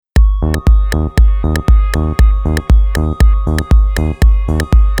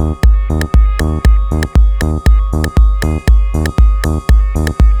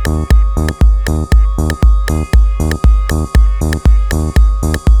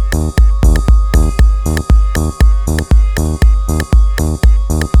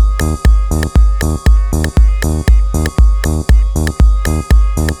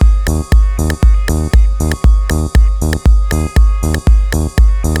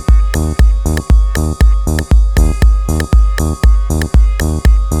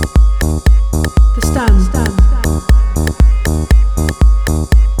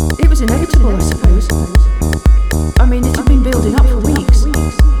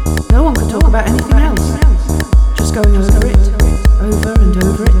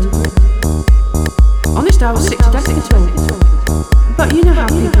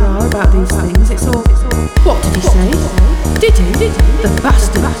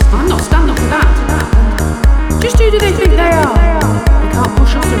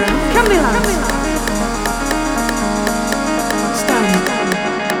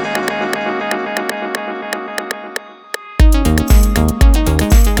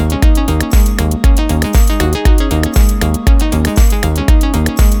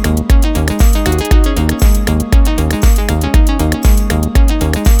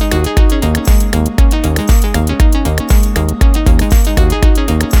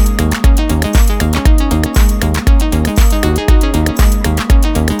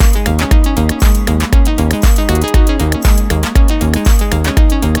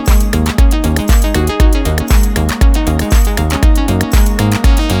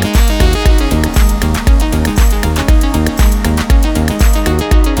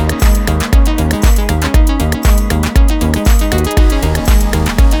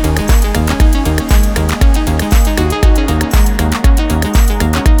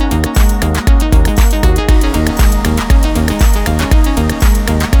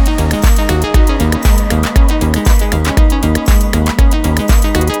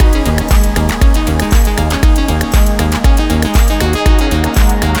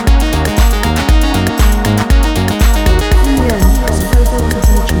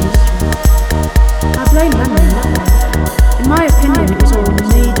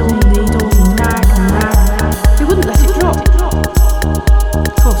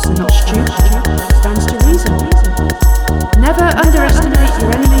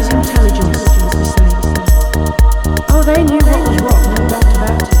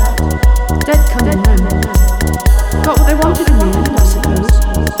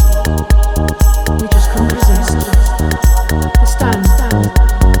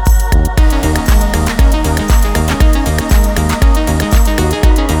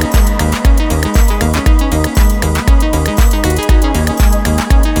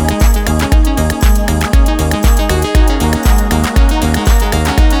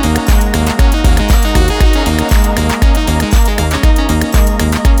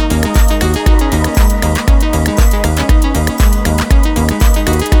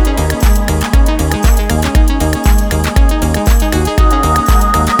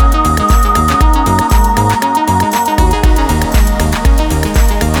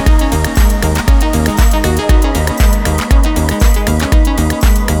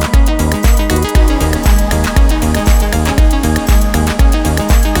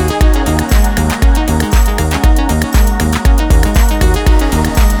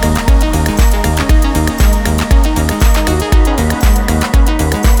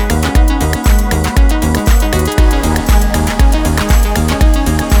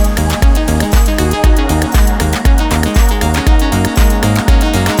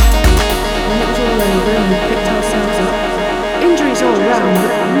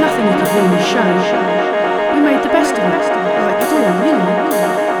show, we made the best of it, like you do, you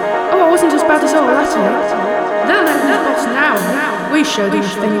know. Oh, I wasn't as bad as all that, eh? No, boss, now. We showed him a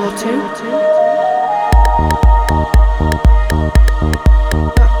thing or two.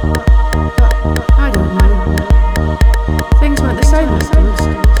 But I don't know. Things weren't the same afterwards.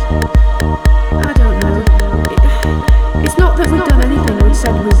 I don't know. It's not that we'd done anything we'd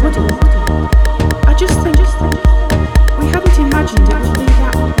said we wouldn't. I just think we hadn't imagined it would be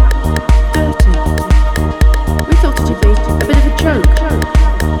that dirty. We thought it'd be a bit of a joke.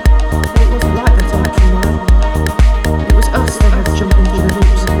 But it wasn't like that after a while. It was us they had jumping through the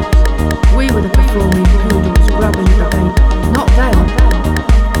hoops. We were the performing poodles grabbing the bait, not them.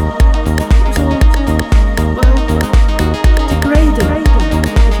 It was all, well, degrading,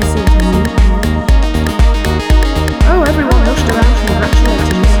 if you see what I mean. Oh, everyone rushed around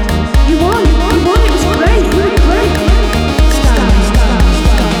congratulating us. You won, it was great, you were great.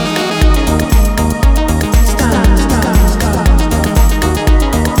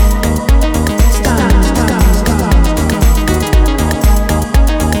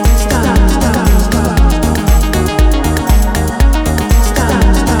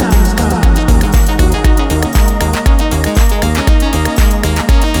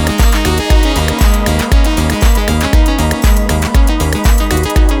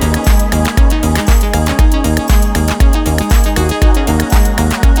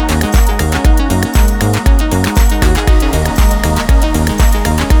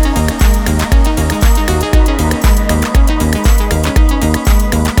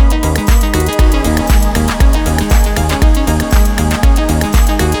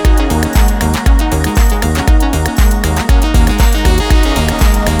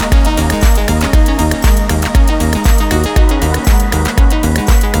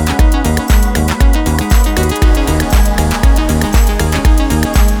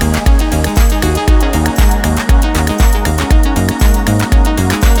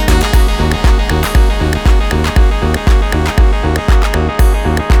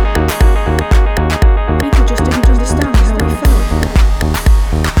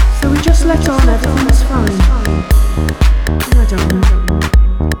 Let on, everything was fine. I don't know.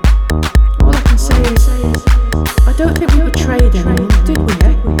 All I can say is, I don't think we